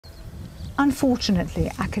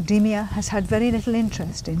Unfortunately, academia has had very little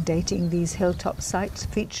interest in dating these hilltop sites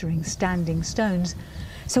featuring standing stones,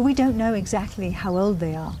 so we don't know exactly how old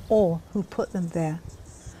they are or who put them there.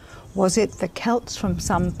 Was it the Celts from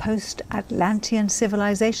some post-Atlantean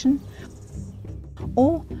civilization?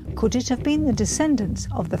 Or could it have been the descendants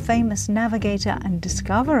of the famous navigator and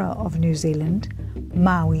discoverer of New Zealand,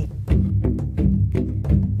 Maui?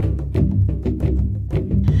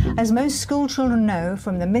 As most school children know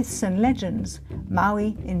from the myths and legends,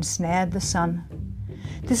 Maui ensnared the sun.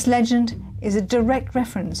 This legend is a direct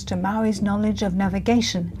reference to Maui's knowledge of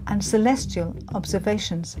navigation and celestial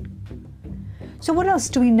observations. So what else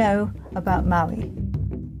do we know about Maui?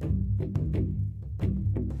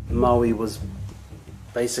 Maui was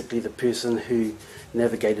basically the person who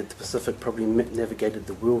navigated the Pacific, probably navigated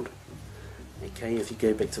the world. Okay, if you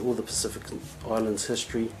go back to all the Pacific Islands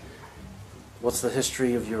history, what's the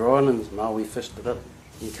history of your islands? Maui fished it up.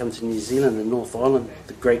 You come to New Zealand, the North Island,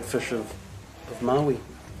 the great fish of Maui.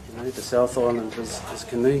 You know, the South Island is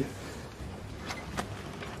canoe.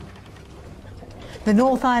 The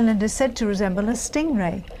North Island is said to resemble a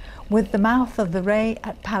stingray, with the mouth of the ray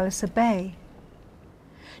at Palliser Bay.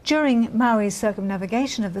 During Maui's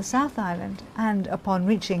circumnavigation of the South Island, and upon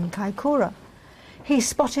reaching Kaikoura, he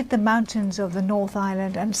spotted the mountains of the North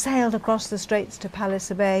Island and sailed across the straits to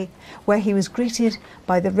Palliser Bay, where he was greeted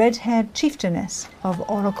by the red-haired chieftainess of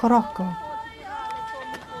Orokoroko.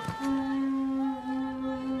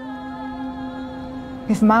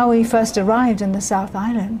 If Maui first arrived in the South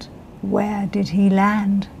Island, where did he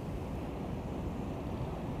land?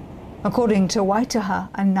 According to Waitaha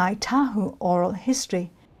and Ngāi Tahu oral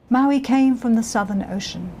history, Maui came from the Southern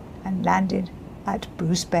Ocean and landed at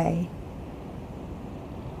Bruce Bay.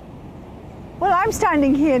 Well, I'm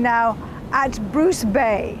standing here now at Bruce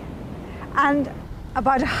Bay, and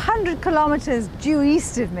about 100 kilometers due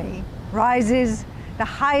east of me rises the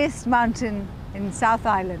highest mountain in South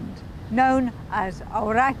Island, known as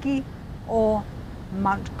Aoraki or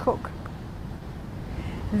Mount Cook.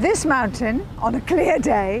 This mountain, on a clear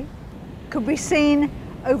day, could be seen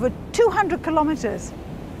over 200 kilometers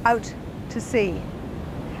out to sea.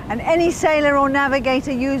 And any sailor or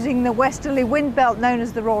navigator using the westerly wind belt known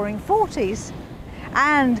as the Roaring Forties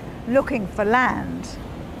and looking for land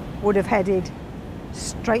would have headed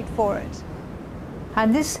straight for it.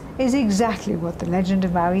 And this is exactly what the legend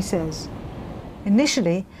of Maui says.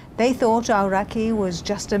 Initially, they thought Aoraki was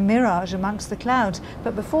just a mirage amongst the clouds,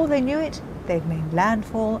 but before they knew it, they'd made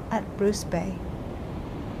landfall at Bruce Bay.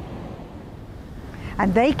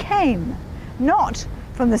 And they came not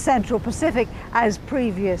from the Central Pacific as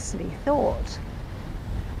previously thought,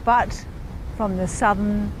 but from the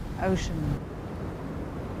Southern Ocean.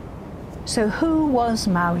 So who was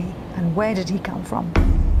Maui and where did he come from?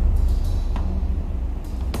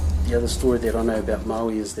 The other story that I know about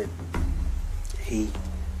Maui is that he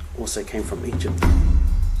also came from Egypt.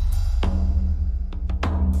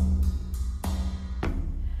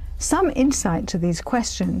 Some insight to these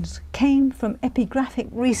questions came from epigraphic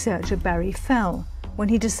researcher Barry Fell when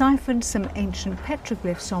he deciphered some ancient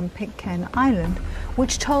petroglyphs on Pitcairn Island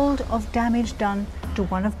which told of damage done to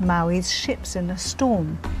one of Maui's ships in a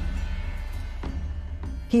storm.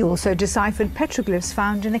 He also deciphered petroglyphs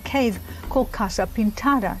found in a cave called Casa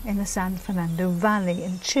Pintada in the San Fernando Valley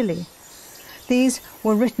in Chile. These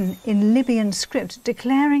were written in Libyan script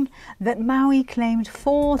declaring that Maui claimed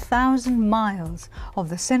 4,000 miles of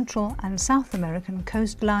the Central and South American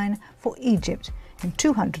coastline for Egypt in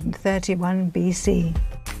 231 BC.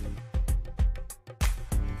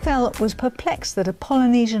 Fell was perplexed that a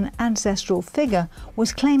Polynesian ancestral figure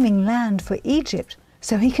was claiming land for Egypt,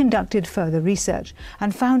 so he conducted further research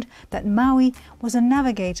and found that Maui was a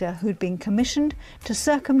navigator who'd been commissioned to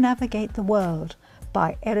circumnavigate the world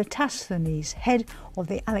by Eratosthenes, head of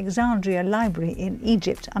the Alexandria Library in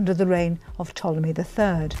Egypt under the reign of Ptolemy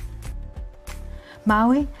III.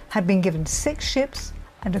 Maui had been given 6 ships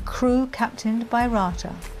and a crew captained by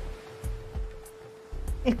Rata.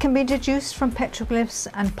 It can be deduced from petroglyphs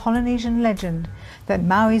and Polynesian legend that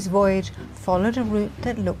Maui's voyage followed a route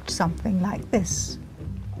that looked something like this.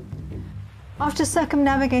 After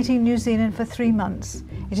circumnavigating New Zealand for 3 months,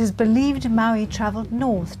 it is believed Maui travelled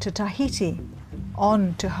north to Tahiti,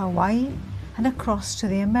 on to Hawaii and across to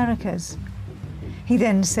the Americas. He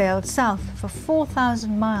then sailed south for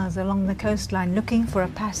 4,000 miles along the coastline looking for a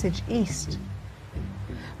passage east.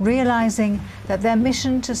 Realizing that their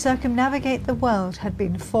mission to circumnavigate the world had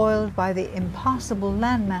been foiled by the impassable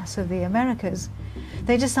landmass of the Americas,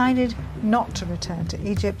 they decided not to return to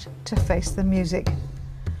Egypt to face the music,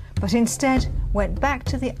 but instead went back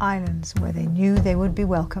to the islands where they knew they would be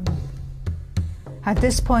welcome. At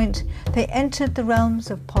this point, they entered the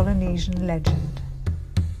realms of Polynesian legend.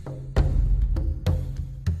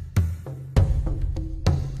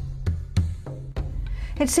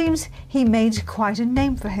 It seems he made quite a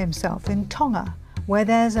name for himself in Tonga, where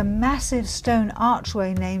there's a massive stone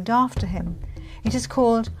archway named after him. It is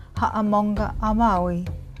called Ha'amonga a Maui,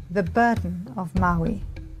 the burden of Maui.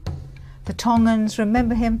 The Tongans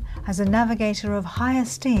remember him as a navigator of high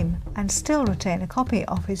esteem and still retain a copy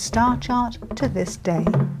of his star chart to this day.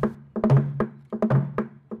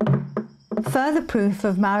 Further proof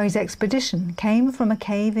of Maui's expedition came from a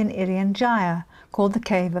cave in Irian Jaya called the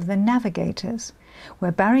Cave of the Navigators,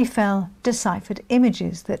 where Barry Fell deciphered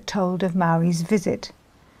images that told of Maui's visit.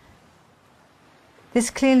 This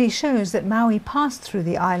clearly shows that Maui passed through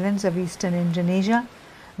the islands of eastern Indonesia,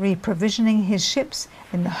 reprovisioning his ships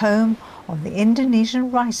in the home of the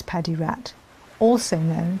Indonesian rice paddy rat, also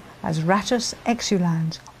known as Rattus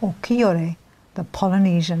exulans or Kiore, the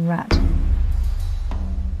Polynesian rat.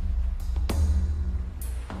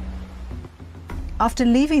 After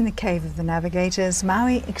leaving the Cave of the Navigators,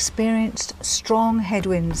 Maui experienced strong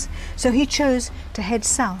headwinds, so he chose to head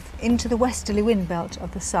south into the westerly wind belt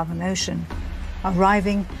of the Southern Ocean,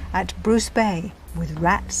 arriving at Bruce Bay with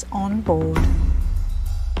rats on board.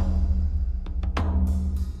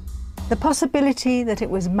 The possibility that it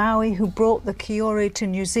was Maui who brought the Kiore to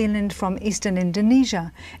New Zealand from eastern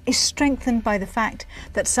Indonesia is strengthened by the fact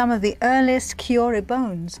that some of the earliest Kiore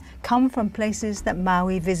bones come from places that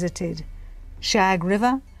Maui visited: Shag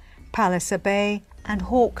River, Palliser Bay and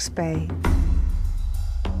Hawke's Bay.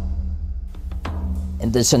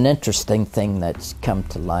 And there's an interesting thing that's come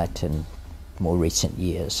to light in more recent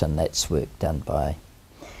years, and that's work done by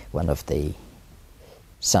one of the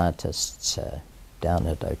scientists down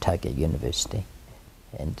at Otago University,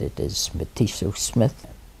 and it is Matiso Smith.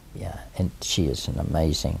 Yeah, and she is an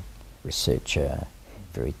amazing researcher,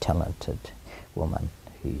 very talented woman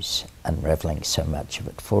who's unravelling so much of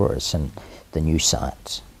it for us in the new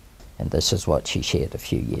science. And this is what she shared a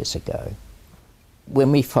few years ago.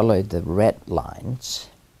 When we follow the rat lines,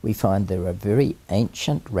 we find there are very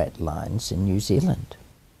ancient rat lines in New Zealand,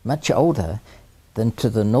 much older than to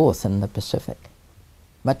the north in the Pacific,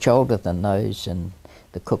 much older than those in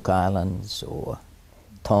the Cook Islands or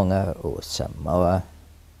Tonga or Samoa.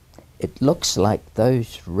 It looks like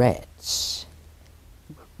those rats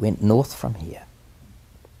went north from here,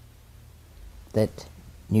 that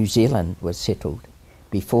New Zealand was settled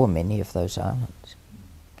before many of those islands,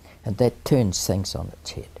 and that turns things on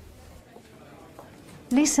its head.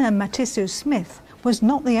 Lisa Matiso Smith was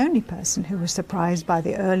not the only person who was surprised by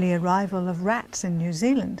the early arrival of rats in New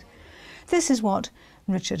Zealand. This is what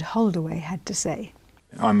Richard Holdaway had to say.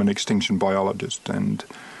 I'm an extinction biologist, and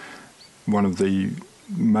one of the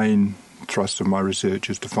main thrusts of my research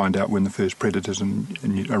is to find out when the first predators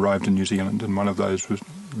arrived in New Zealand, and one of those was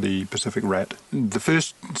the Pacific rat. The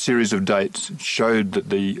first series of dates showed that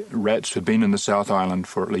the rats had been in the South Island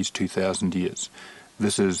for at least 2,000 years.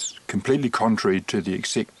 This is completely contrary to the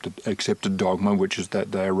accepted dogma, which is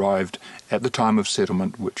that they arrived at the time of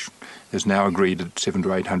settlement, which is now agreed at 700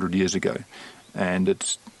 to 800 years ago. And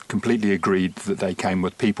it's completely agreed that they came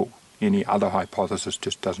with people. Any other hypothesis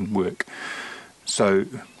just doesn't work. So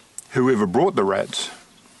whoever brought the rats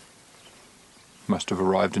must have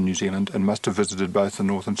arrived in New Zealand and must have visited both the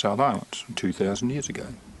North and South Islands 2,000 years ago.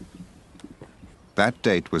 That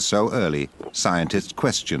date was so early, scientists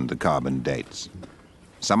questioned the carbon dates.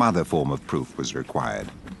 Some other form of proof was required.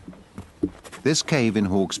 This cave in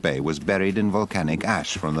Hawke's Bay was buried in volcanic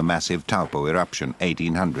ash from the massive Taupo eruption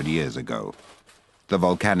 1,800 years ago. The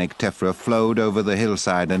volcanic tephra flowed over the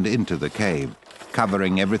hillside and into the cave,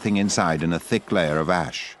 covering everything inside in a thick layer of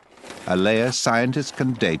ash, a layer scientists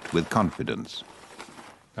can date with confidence.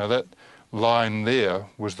 Now that line there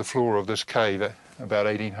was the floor of this cave about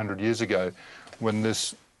 1,800 years ago, when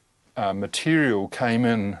this material came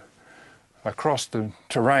in across the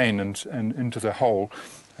terrain and into the hole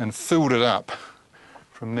and filled it up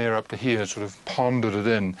from there up to here, sort of ponded it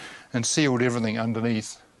in and sealed everything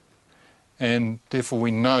underneath. And therefore we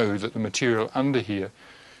know that the material under here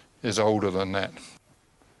is older than that.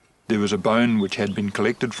 There was a bone which had been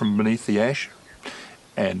collected from beneath the ash,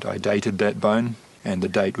 and I dated that bone, and the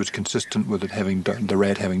date was consistent with it having the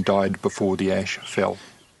rat having died before the ash fell.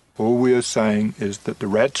 All we are saying is that the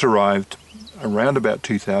rats arrived around about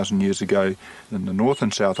 2,000 years ago in the North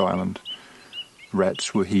and South Island.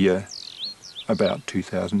 Rats were here about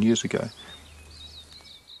 2,000 years ago.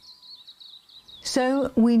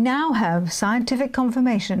 So we now have scientific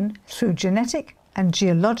confirmation through genetic and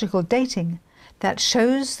geological dating that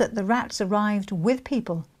shows that the rats arrived with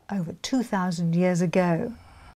people over 2,000 years ago.